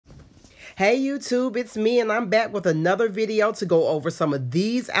Hey YouTube, it's me and I'm back with another video to go over some of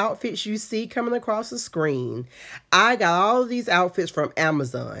these outfits you see coming across the screen. I got all of these outfits from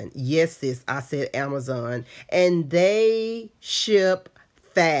Amazon. Yes, sis, I said Amazon. And they ship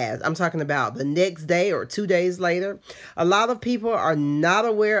fast. I'm talking about the next day or 2 days later. A lot of people are not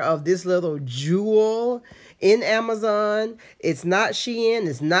aware of this little jewel in Amazon. It's not Shein,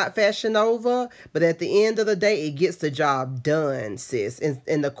 it's not Fashion Nova, but at the end of the day, it gets the job done, sis.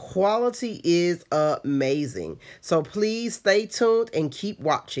 And the quality is amazing. So please stay tuned and keep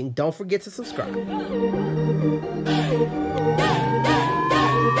watching. Don't forget to subscribe.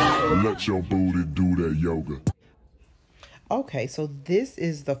 Let your booty do that yoga. Okay, so this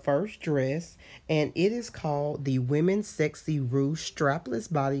is the first dress, and it is called the Women's Sexy Ruched Strapless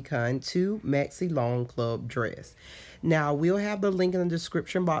Bodycon 2 Maxi Long Club Dress. Now, we'll have the link in the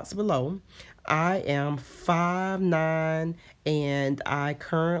description box below. I am 5'9", and I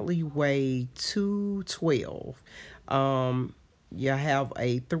currently weigh 212. Yeah, I have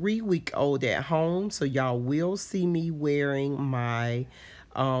a 3-week-old at home, so y'all will see me wearing my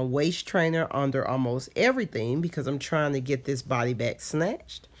waist trainer under almost everything because I'm trying to get this body back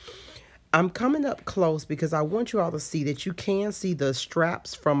snatched. I'm coming up close because I want you all to see that you can see the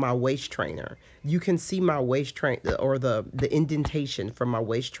straps from my waist trainer. You can see my waist trainer or the indentation from my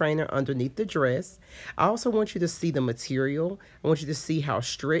waist trainer underneath the dress. I also want you to see the material. I want you to see how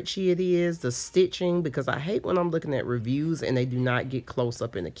stretchy it is, the stitching, because I hate when I'm looking at reviews and they do not get close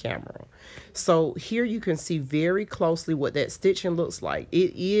up in the camera. So here you can see very closely what that stitching looks like.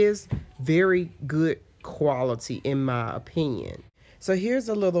 It is very good quality in my opinion. So here's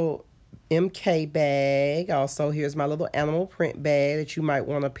a little MK bag. Also, here's my little animal print bag that you might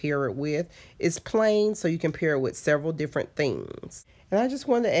want to pair it with. It's plain, so you can pair it with several different things. And I just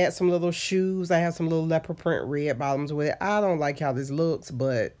wanted to add some little shoes. I have some little leopard print red bottoms with it. I don't like how this looks,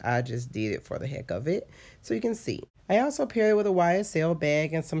 but I just did it for the heck of it. So you can see. I also paired it with a YSL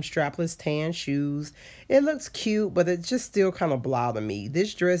bag and some strapless tan shoes. It looks cute, but it's just still kind of blah to me.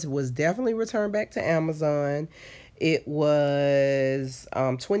 This dress was definitely returned back to Amazon. It was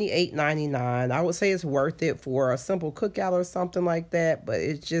 $28.99. I would say it's worth it for a simple cookout or something like that, but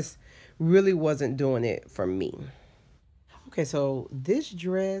it just really wasn't doing it for me. Okay, so this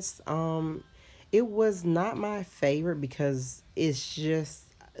dress, it was not my favorite because it's just,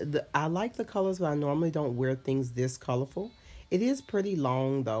 I like the colors, but I normally don't wear things this colorful. It is pretty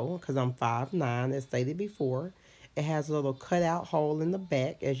long though, because I'm 5'9", as stated before. It has a little cutout hole in the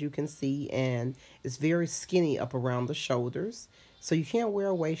back, as you can see, and it's very skinny up around the shoulders. So you can't wear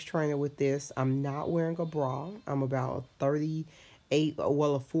a waist trainer with this. I'm not wearing a bra. I'm about a 38,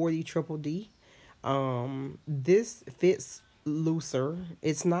 well, a 40 triple D. This fits looser.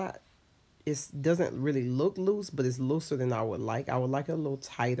 It doesn't really look loose, but it's looser than I would like. I would like it a little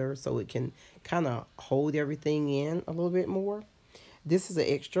tighter so it can kind of hold everything in a little bit more. This is an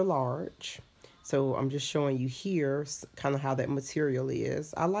extra large. So I'm just showing you here kind of how that material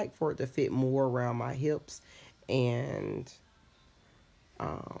is. I like for it to fit more around my hips and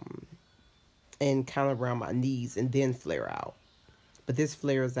kind of around my knees and then flare out. But this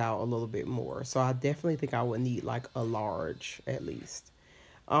flares out a little bit more. So I definitely think I would need like a large at least.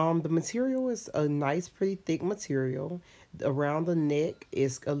 The material is a nice, pretty thick material. Around the neck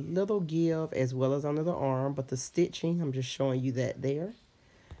is a little give as well as under the arm, but the stitching, I'm just showing you that there.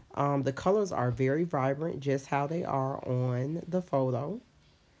 The colors are very vibrant, just how they are on the photo.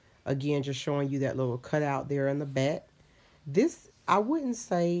 Again, just showing you that little cutout there in the back. This, I wouldn't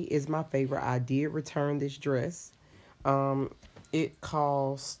say is my favorite. I did return this dress. It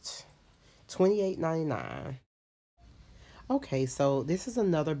cost $28.99. Okay, so this is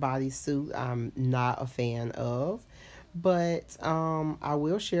another bodysuit I'm not a fan of, but I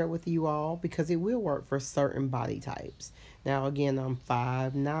will share it with you all because it will work for certain body types. Now, again, I'm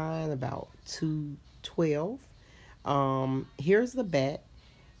 5'9", about 212. Here's the back.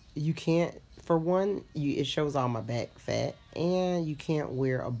 You can't, for one, it shows all my back fat, and you can't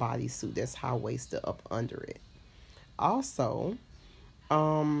wear a bodysuit that's high-waisted up under it. Also,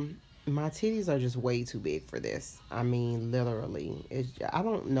 my titties are just way too big for this. I mean, literally. I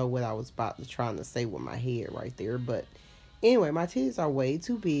don't know what I was trying to say with my head right there. But anyway, my titties are way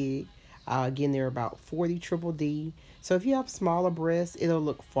too big. Again, they're about 40 triple D. So if you have smaller breasts, it'll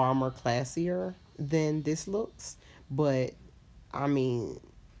look far more classier than this looks. But, I mean,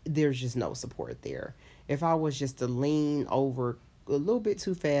 there's just no support there. If I was just to lean over a little bit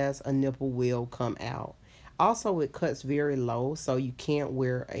too fast, a nipple will come out. Also, it cuts very low, so you can't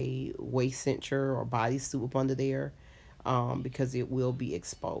wear a waist cincher or bodysuit up under there because it will be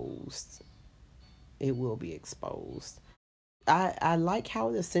exposed. It will be exposed. I like how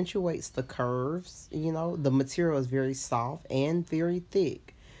it accentuates the curves. You know, the material is very soft and very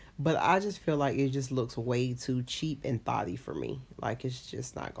thick. But I just feel like it just looks way too cheap and thotty for me. Like it's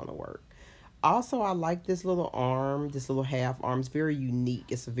just not gonna work. Also, I like this little arm, this little half arm. It's very unique.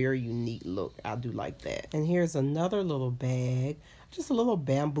 It's a very unique look. I do like that. And here's another little bag, just a little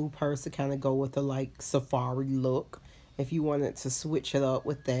bamboo purse to kind of go with the like safari look. If you wanted to switch it up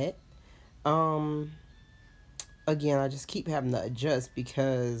with that. Um, Again, I just keep having to adjust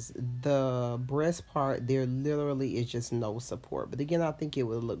because the breast part there literally is just no support. But again, I think it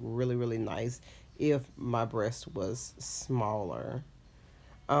would look really, really nice if my breast was smaller.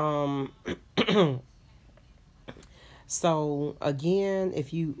 Um, So again,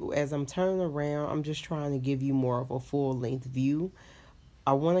 if you, as I'm turning around, I'm just trying to give you more of a full length view.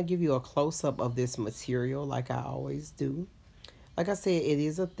 I want to give you a close up of this material like I always do. Like I said, it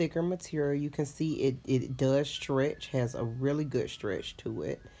is a thicker material. You can see it does stretch, has a really good stretch to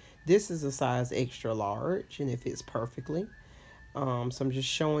it. This is a size extra large and it fits perfectly. So I'm just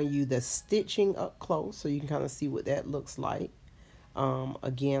showing you the stitching up close so you can kind of see what that looks like.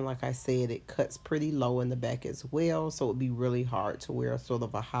 Again, like I said, it cuts pretty low in the back as well, so it'd be really hard to wear sort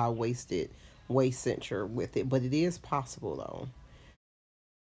of a high-waisted waist cincher with it, but it is possible though.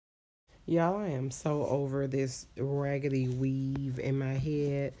 Y'all, I am so over this raggedy weave in my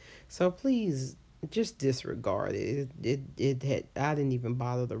head, so please just disregard it. It had, I didn't even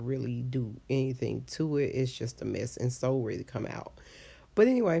bother to really do anything to it. It's just a mess and so ready to come out. But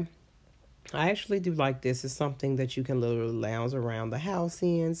anyway, I actually do like this. It's something that you can literally lounge around the house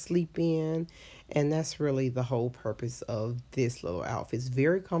in, sleep in, and that's really the whole purpose of this little outfit. It's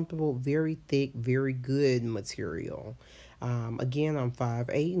very comfortable, very thick, very good material. Again, I'm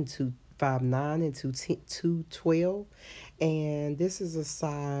 5'8" and 5'9" and 212, and this is a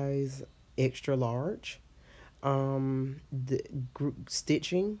size extra large. The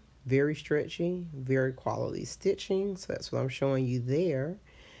stitching, very stretchy, very quality stitching. So that's what I'm showing you there.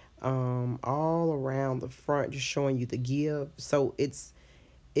 All around the front, just showing you the give. So it's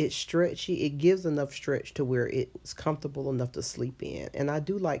stretchy. It gives enough stretch to where it's comfortable enough to sleep in. And I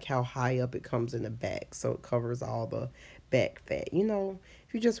do like how high up it comes in the back, so it covers all the back fat. You know,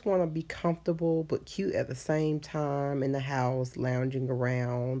 if you just want to be comfortable but cute at the same time in the house, lounging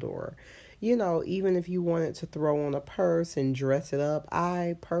around, or you know, even if you wanted to throw on a purse and dress it up,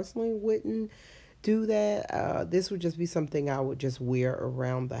 I personally wouldn't do that. This would just be something I would just wear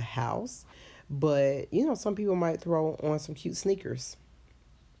around the house. But, you know, some people might throw on some cute sneakers.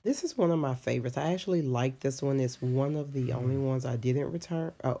 This is one of my favorites. I actually like this one. It's one of the only ones I didn't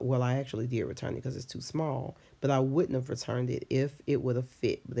return. Well, I actually did return it because it's too small, but I wouldn't have returned it if it would have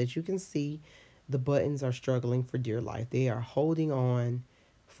fit. But as you can see, the buttons are struggling for dear life. They are holding on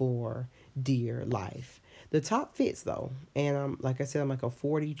for dear life. The top fits though, and I'm like I said, I'm like a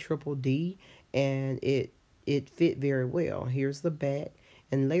 40 triple D, and it fit very well. Here's the back,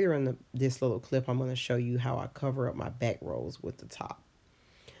 and later in this little clip, I'm going to show you how I cover up my back rolls with the top.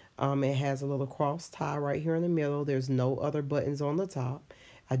 It has a little cross tie right here in the middle. There's no other buttons on the top.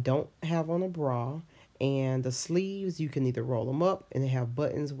 I don't have on a bra. And the sleeves, you can either roll them up, and they have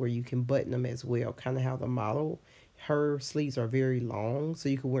buttons where you can button them as well. Kind of how the model, her sleeves are very long, so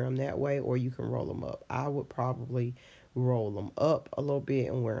you can wear them that way, or you can roll them up. I would probably roll them up a little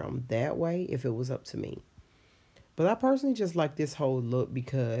bit and wear them that way if it was up to me. But I personally just like this whole look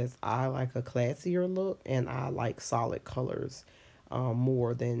because I like a classier look and I like solid colors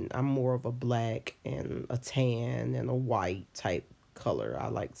more than, I'm more of a black and a tan and a white type color. I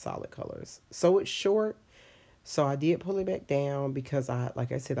like solid colors. So it's short. So I did pull it back down because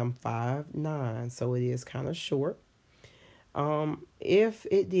like I said, I'm 5'9", so it is kind of short. If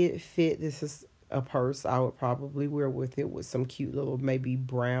it did fit, this is a purse I would probably wear with it with some cute little maybe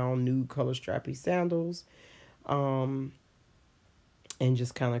brown nude color strappy sandals. Um, and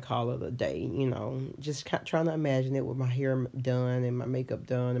just kind of call it a day, you know. Just trying to imagine it with my hair done and my makeup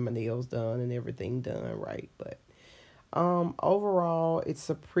done and my nails done and everything done right. But overall, it's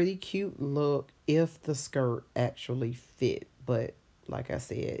a pretty cute look if the skirt actually fit. But like I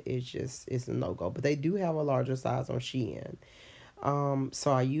said, it's a no go. But they do have a larger size on Shein.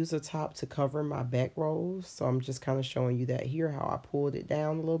 So I use a top to cover my back rolls. So I'm just kind of showing you that here, how I pulled it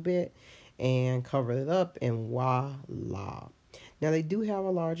down a little bit and covered it up, and voila. Now they do have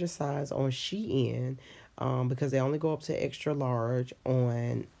a larger size on Shein because they only go up to extra large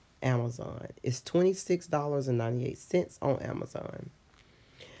on Amazon. It's $26.98 on Amazon.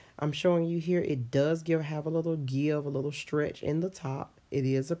 I'm showing you here, it does have a little give, a little stretch in the top. It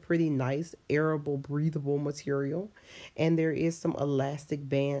is a pretty nice, airable, breathable material. And there is some elastic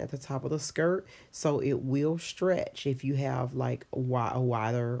band at the top of the skirt, so it will stretch if you have like a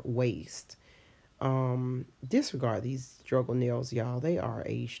wider waist. Disregard these struggle nails, y'all. They are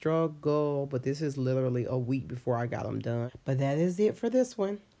a struggle, but this is literally a week before I got them done. But that is it for this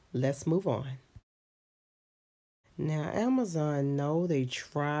one. Let's move on. Now, Amazon, no, they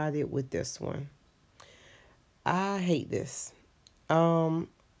tried it with this one. I hate this. Um,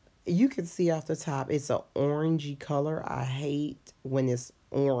 you can see off the top, it's a orangey color. I hate when it's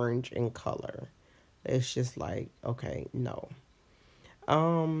orange in color. It's just like, okay, no.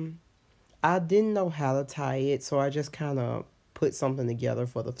 Um, I didn't know how to tie it, so I just kind of put something together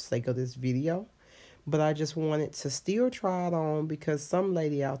for the sake of this video. But I just wanted to still try it on because some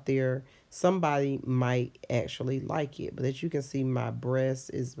lady out there, somebody might actually like it. But as you can see, my breast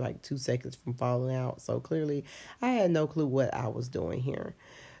is like 2 seconds from falling out. So clearly, I had no clue what I was doing here.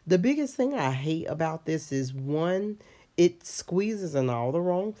 The biggest thing I hate about this is one, it squeezes in all the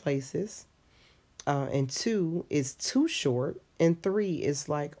wrong places. And two, it's too short. And three, it's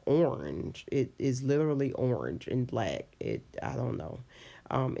like orange. It is literally orange and black. I don't know.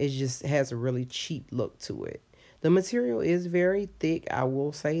 It just has a really cheap look to it. The material is very thick, I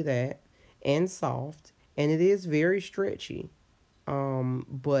will say that, and soft, and it is very stretchy.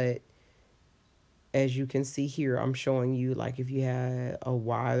 But as you can see here, I'm showing you like if you had a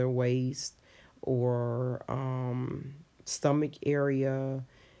wider waist or stomach area,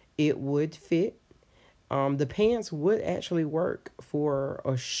 it would fit. The pants would actually work for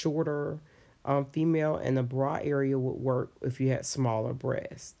a shorter female, and the bra area would work if you had smaller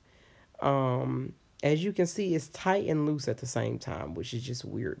breasts. As you can see, it's tight and loose at the same time, which is just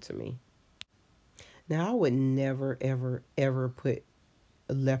weird to me. Now, I would never, ever, ever put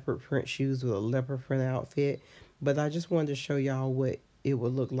leopard print shoes with a leopard print outfit, but I just wanted to show y'all what it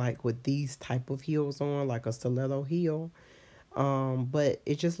would look like with these type of heels on, like a stiletto heel. But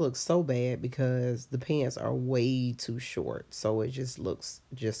it just looks so bad because the pants are way too short, so it just looks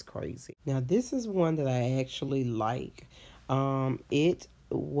just crazy. Now this is one that I actually like. It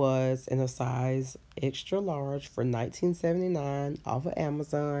was in a size extra large for $19.79 off of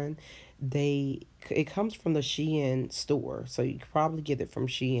Amazon. It comes from the Shein store, so you could probably get it from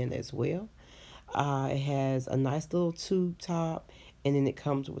Shein as well. It has a nice little tube top, and then it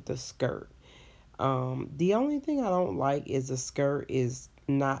comes with a skirt. The only thing I don't like is the skirt is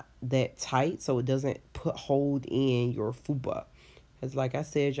not that tight, so it doesn't hold in your fupa. Because like I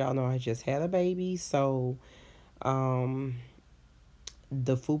said, y'all know I just had a baby, so the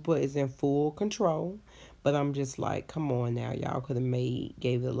fupa is in full control. But I'm just like, come on now, y'all could have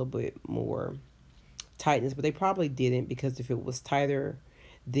gave it a little bit more tightness, but they probably didn't, because if it was tighter,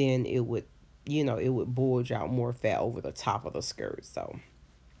 then it would, it would bulge out more fat over the top of the skirt. So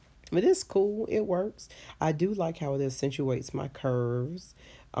but it's cool. It works. I do like how it accentuates my curves.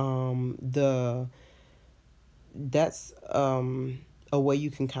 That's a way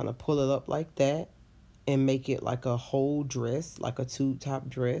you can kind of pull it up like that and make it like a whole dress, like a tube top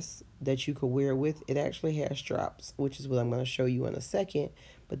dress that you could wear with. It actually has straps, which is what I'm going to show you in a second.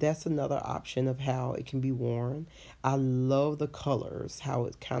 But that's another option of how it can be worn. I love the colors, how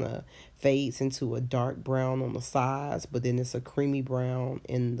it kind of fades into a dark brown on the sides, but then it's a creamy brown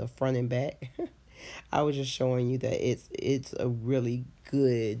in the front and back. I was just showing you that it's a really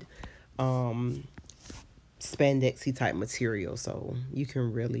good spandexy type material, so you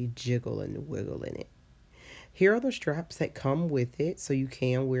can really jiggle and wiggle in it. Here are the straps that come with it, so you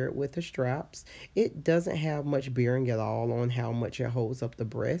can wear it with the straps. It doesn't have much bearing at all on how much it holds up the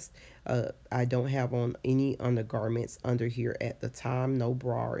breast. I don't have on any undergarments under here at the time, no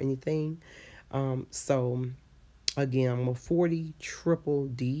bra or anything. So again, I'm a 40 triple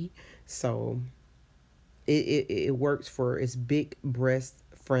D, so it works for, it's big breast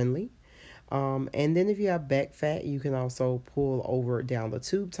friendly. And then if you have back fat, you can also pull over down the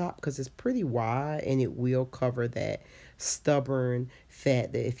tube top because it's pretty wide, and it will cover that stubborn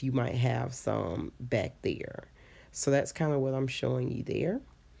fat that if you might have some back there. So that's kind of what I'm showing you there.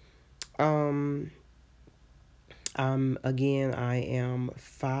 Again, I am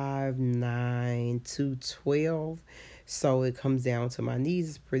 5'9", 212, so it comes down to my knees.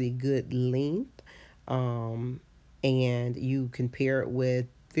 It's pretty good length. And you can pair it with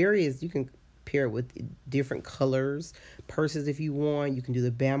you can pair it with different colors purses if you want. You can do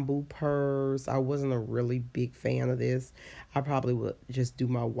the bamboo purse. I wasn't a really big fan of this. I probably would just do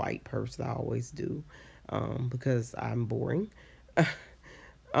my white purse that I always do, because I'm boring.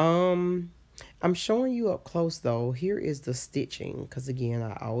 I'm showing you up close though. Here is the stitching, because again,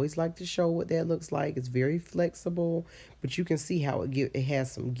 I always like to show what that looks like. It's very flexible, but you can see how it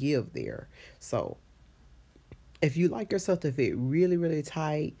has some give there. So if you like yourself to fit really, really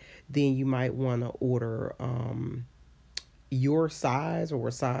tight, then you might want to order your size or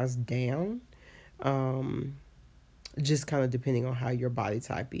a size down. Um, just kind of depending on how your body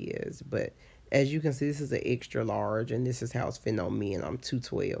type is. But as you can see, this is an extra large, and this is how it's fitting on me, and I'm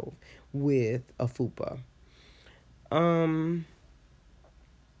 212 with a fupa. Um,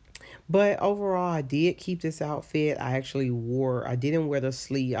 but overall, I did keep this outfit. I didn't wear the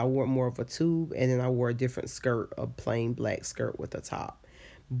sleeve. I wore more of a tube, and then I wore a different skirt, a plain black skirt with a top.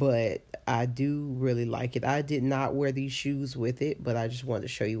 But I do really like it. I did not wear these shoes with it, but I just wanted to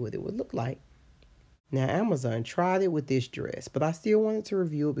show you what it would look like. Now, Amazon tried it with this dress, but I still wanted to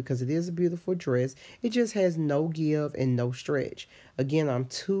review it because it is a beautiful dress. It just has no give and no stretch. Again, I'm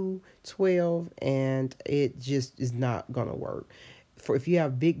 212 and it just is not going to work. For if you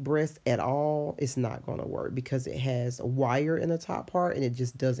have big breasts at all, it's not going to work because it has a wire in the top part and it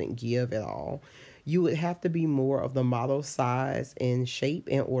just doesn't give at all. You would have to be more of the model size and shape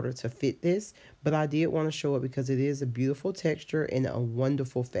in order to fit this, but I did want to show it because it is a beautiful texture and a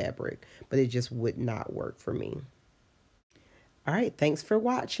wonderful fabric, but it just would not work for me. All right, thanks for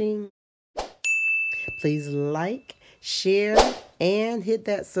watching. Please like, share, and hit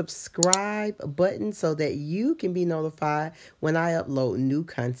that subscribe button so that you can be notified when I upload new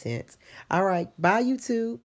content. All right, bye YouTube.